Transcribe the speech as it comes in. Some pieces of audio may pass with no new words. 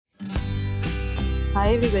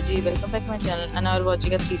Hi everybody, welcome back to my channel and now we're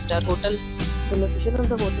watching a 3-star hotel. The location of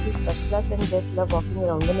the hotel is first class and guests love walking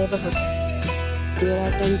around the neighborhood. There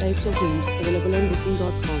are 10 types of rooms available on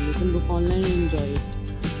booking.com. You can book online and enjoy it.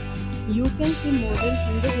 You can see more than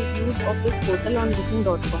 100 reviews of this hotel on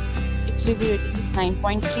booking.com. Its review rating is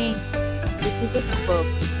 9.3, which is superb.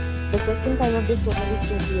 The check-in time of this hotel is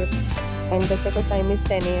 2 p.m. and the check-out time is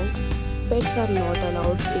 10 a.m. Pets are not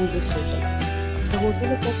allowed in this hotel. The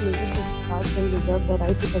hotel is not limited to cards and reserve the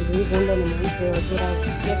right to temporarily hold an amount prior to arrival.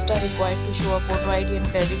 Guests are required to show a photo ID and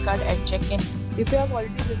credit card at check-in. If you have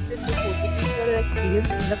already visited this hotel, please share your experience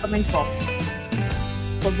in the comment box.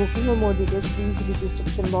 For booking or more details, please read the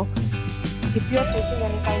description box. If you are facing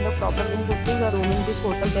any kind of problem in booking a room in this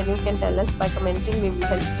hotel, then you can tell us by commenting. We will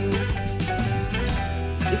help you.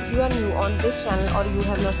 If you are new on this channel or you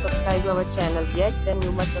have not subscribed our channel yet, then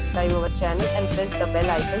you must subscribe our channel and press the bell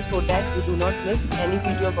icon so that you do not miss any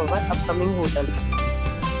video of our upcoming hotel.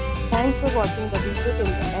 Thanks for watching the video till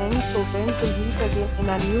the end. So friends, will meet again in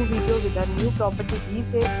a new video with a new property. Be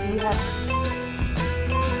safe, be happy.